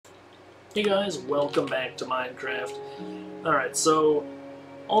Hey guys, welcome back to Minecraft. Alright, so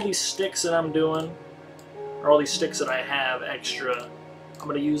all these sticks that I'm doing, or all these sticks that I have extra, I'm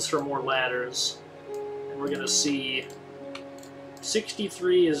going to use for more ladders. And we're going to see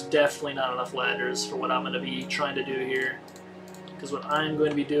 63 is definitely not enough ladders for what I'm going to be trying to do here. Because what I'm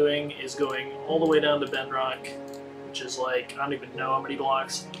going to be doing is going all the way down to bedrock, which is like, I don't even know how many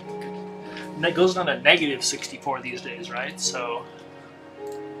blocks. And that goes down to negative 64 these days, right? So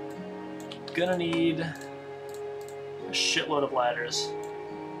gonna need a shitload of ladders.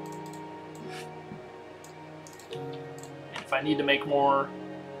 And if I need to make more,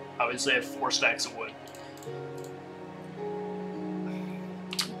 obviously I have 4 stacks of wood.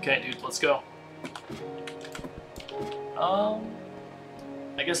 Okay, dude, let's go. I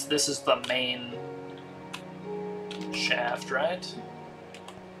guess this is the main shaft, right?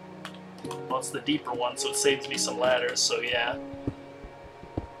 Well, it's the deeper one, so it saves me some ladders, so yeah.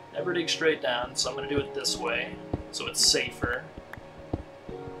 Never dig straight down, so I'm going to do it this way, so it's safer.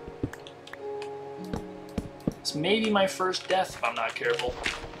 This may be my first death if I'm not careful.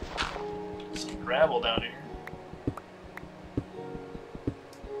 Some gravel down here.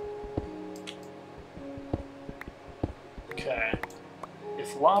 Okay.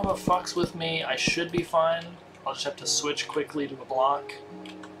 If lava fucks with me, I should be fine. I'll just have to switch quickly to a block.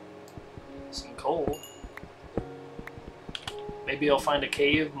 Some coal. Maybe I'll find a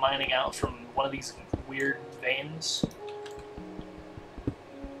cave mining out from one of these weird veins.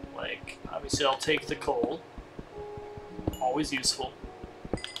 Like, obviously I'll take the coal. Always useful.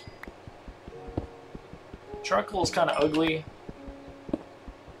 Charcoal is kind of ugly.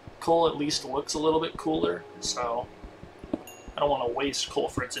 Coal at least looks a little bit cooler, so I don't want to waste coal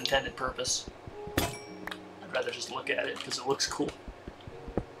for its intended purpose. I'd rather just look at it because it looks cool.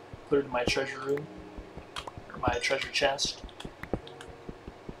 Put it in my treasure room, or my treasure chest.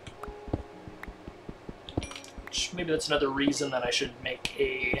 Maybe that's another reason that I should make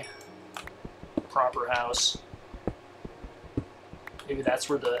a proper house. Maybe that's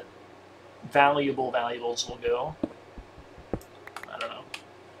where the valuables will go. I don't know.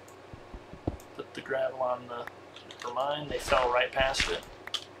 Put the gravel on the... Never mind, they fell right past it.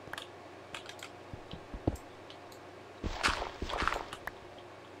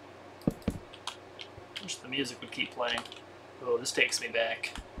 Wish the music would keep playing. Oh, this takes me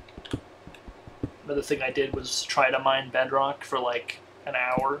back. Another thing I did was try to mine bedrock for like an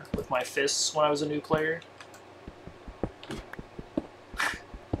hour with my fists when I was a new player.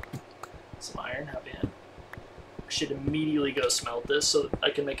 Some iron, how bad. I should immediately go smelt this so that I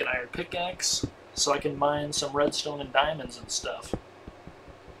can make an iron pickaxe, so I can mine some redstone and diamonds and stuff.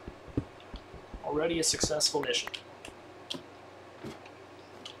 Already a successful mission.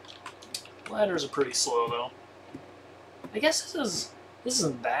 Ladders are pretty slow though. I guess this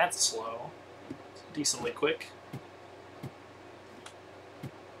isn't that slow. Decently quick.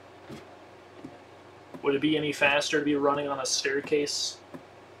 Would it be any faster to be running on a staircase?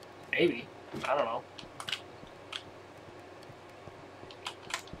 Maybe. I don't know.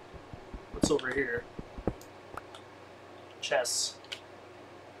 What's over here? Chests.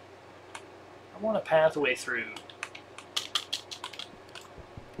 I want a pathway through.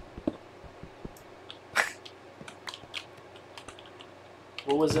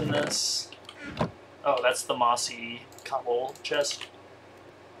 What was in this? Oh, that's the mossy cobble chest.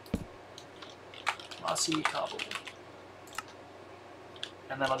 Mossy cobble.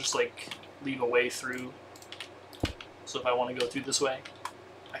 And then I'll just like leave a way through. So if I want to go through this way,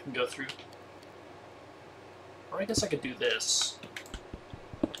 I can go through. Or I guess I could do this.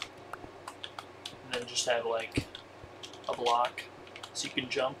 And then just have like a block so you can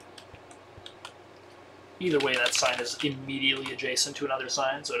jump. Either way, that sign is immediately adjacent to another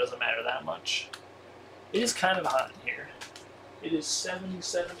sign, so it doesn't matter that much. It is kind of hot in here. It is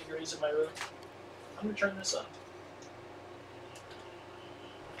 77 degrees in my room. I'm going to turn this up.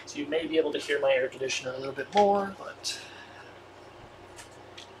 So you may be able to hear my air conditioner a little bit more, but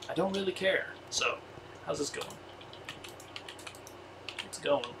I don't really care. So, how's this going? It's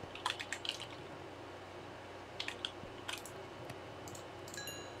going.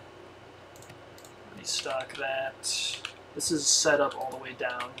 Restock that. This is set up all the way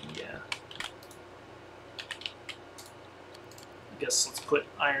down, yeah. I guess let's put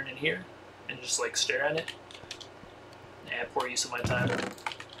iron in here and just like stare at it. Yeah, poor use of my time.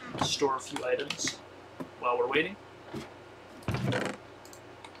 Store a few items while we're waiting.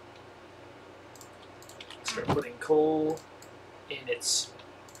 Start putting coal in its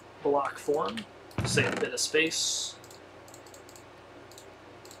block form. Save a bit of space.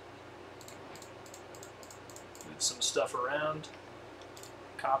 Move some stuff around.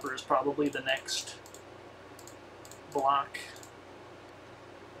 Copper is probably the next block.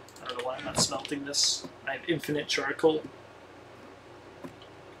 I don't know why I'm not smelting this. I have infinite charcoal.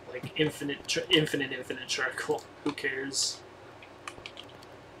 Like infinite charcoal. Who cares?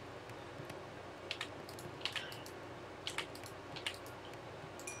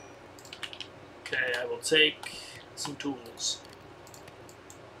 Okay, I will take some tools.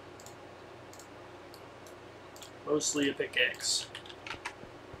 Mostly a pickaxe.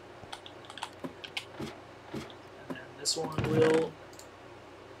 And then this one will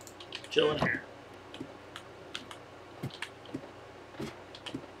chill in here. The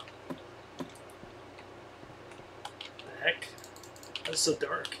heck? That's so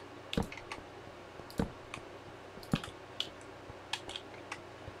dark.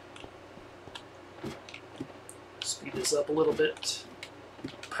 Speed this up a little bit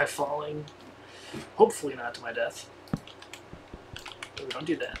by falling. Hopefully not to my death. But don't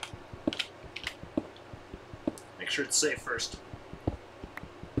do that. Make sure it's safe first.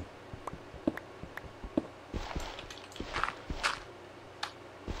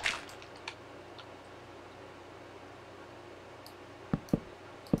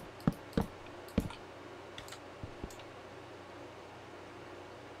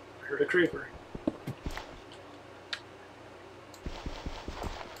 I heard a creeper.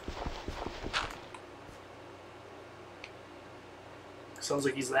 Sounds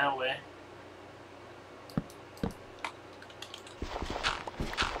like he's that way.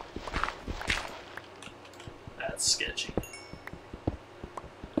 That's sketchy.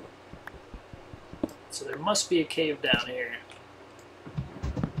 So there must be a cave down here.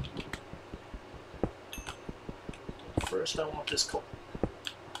 First I want this coal.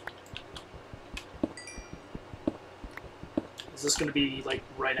 Is this going to be like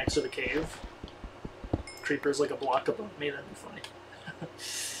right next to the cave? Creeper's like a block above me, that'd be funny.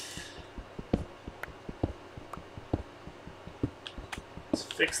 Let's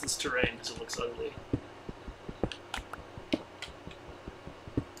fix this terrain because it looks ugly.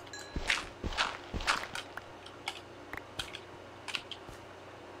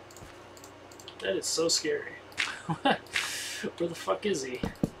 That is so scary. Where the fuck is he?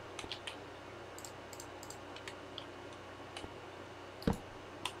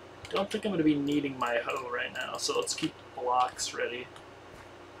 Don't think I'm going to be needing my hoe right now, so let's keep blocks ready.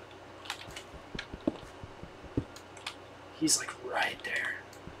 He's like right there.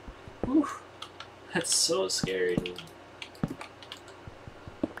 Whew. That's so scary, dude.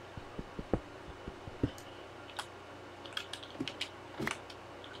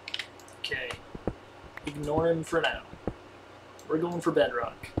 Okay. Ignore him for now. We're going for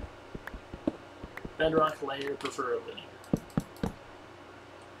bedrock. Bedrock layer preferably.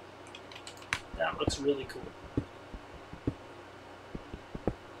 That looks really cool.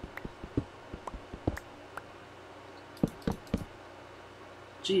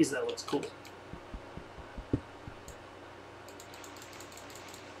 Jeez, that looks cool.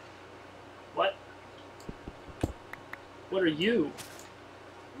 What? What are you?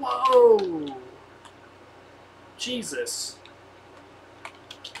 Whoa! Jesus.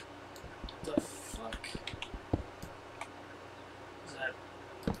 What the fuck? Is that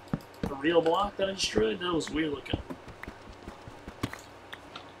a real block that I destroyed? That was weird looking.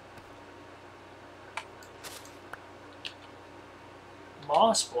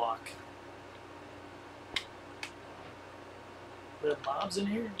 Moss block. Are there mobs in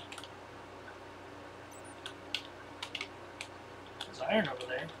here? There's iron over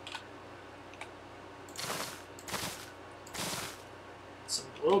there. Some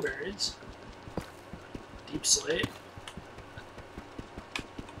glowberries. Deep slate.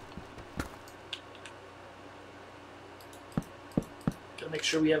 Gotta make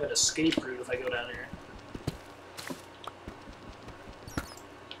sure we have an escape route if I go down here.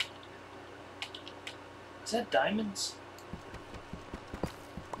 Is that diamonds?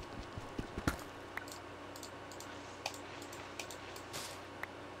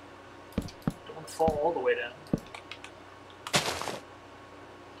 Don't want to fall all the way down.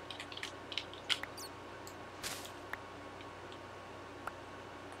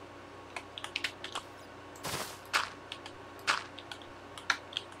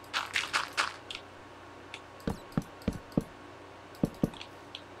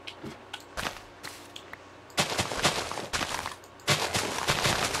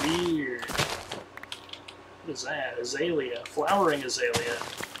 Weird. What is that? Azalea. Flowering azalea.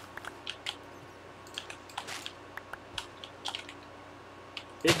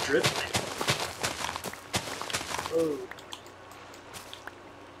 Big drip thing. Oh.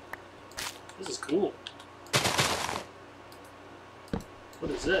 This is cool.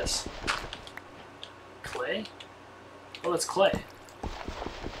 What is is this? Clay? Oh, that's clay.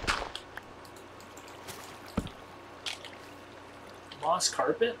 Moss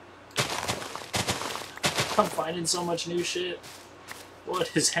carpet? I'm finding so much new shit.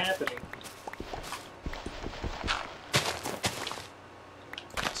 What is happening?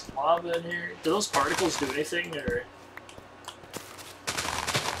 Some lava in here. Do those particles do anything, or...?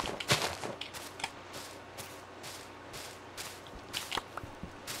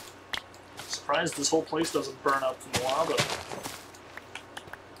 Surprised this whole place doesn't burn up from the lava.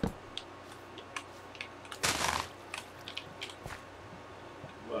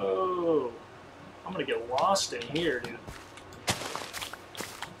 Whoa. I'm gonna get lost in here, dude.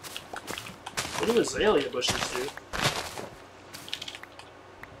 What do azalea bushes do?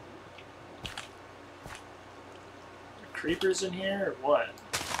 Are creepers in here, or what?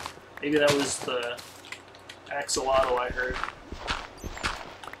 Maybe that was the axolotl I heard.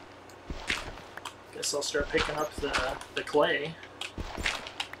 Guess I'll start picking up the clay.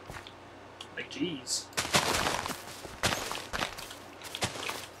 Like, geez.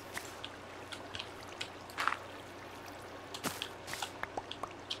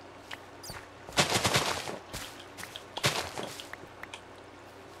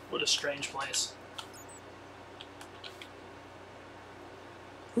 What a strange place.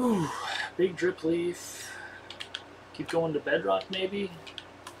 Whew, big drip leaf. Keep going to bedrock, maybe?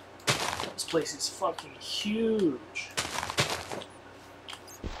 This place is fucking huge.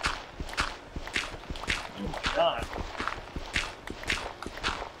 Oh my god.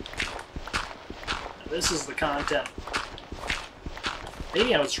 Now this is the content.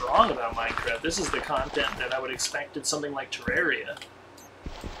 Maybe I was wrong about Minecraft. This is the content that I would expect in something like Terraria.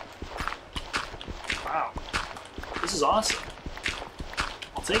 Wow. This is awesome.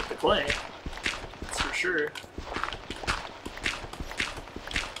 I'll take the clay. That's for sure.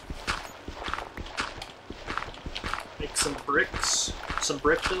 Make some bricks. Some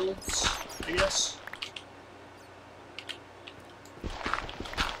brick builds, I guess.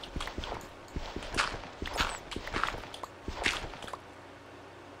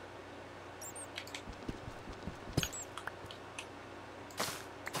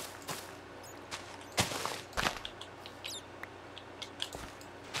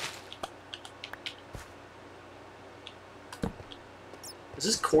 Is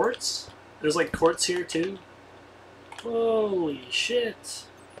this quartz? There's like quartz here too? Holy shit.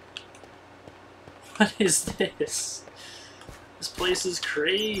 What is this? This place is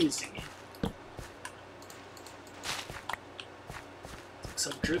crazy. Like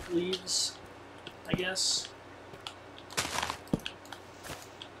some drip leaves, I guess.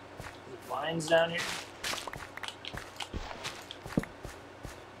 Vines down here.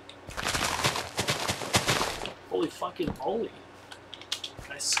 Holy fucking moly.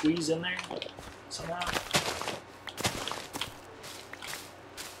 Can I squeeze in there somehow?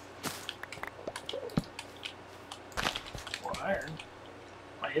 More iron.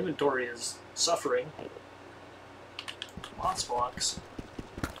 My inventory is suffering. Moss blocks.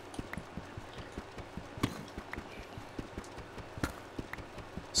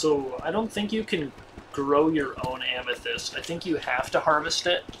 So I don't think you can grow your own amethyst. I think you have to harvest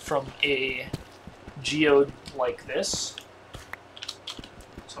it from a geode like this.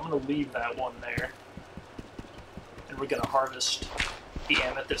 So I'm going to leave that one there. And we're going to harvest the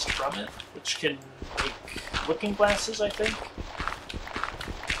amethyst from it, which can make looking glasses, I think.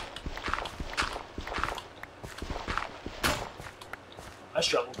 My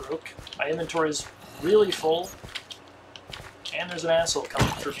shovel broke. My inventory is really full. And there's an asshole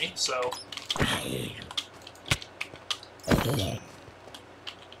coming for me, so... Yeah,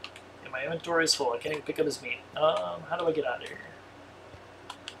 my inventory is full. I can't even pick up his meat. How do I get out of here?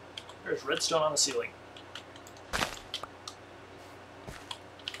 There's redstone on the ceiling.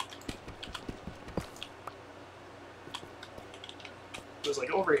 It was like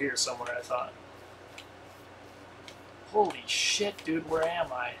over here somewhere, I thought. Holy shit, dude, where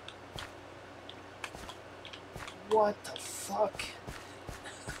am I? What the fuck?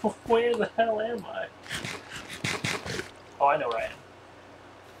 Where the hell am I? Oh, I know where I am.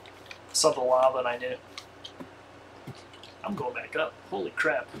 I saw the lava and I knew. I'm going back up. Holy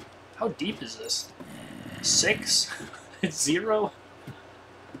crap. How deep is this? 6? 0?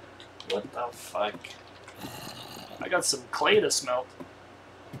 What the fuck? I got some clay to smelt.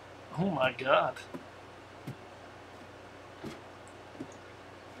 Oh my god.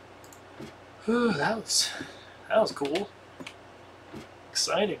 Whew, that was cool.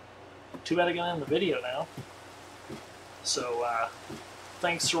 Exciting. Too bad I got in the video now. So,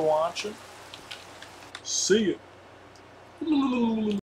 thanks for watching. See ya.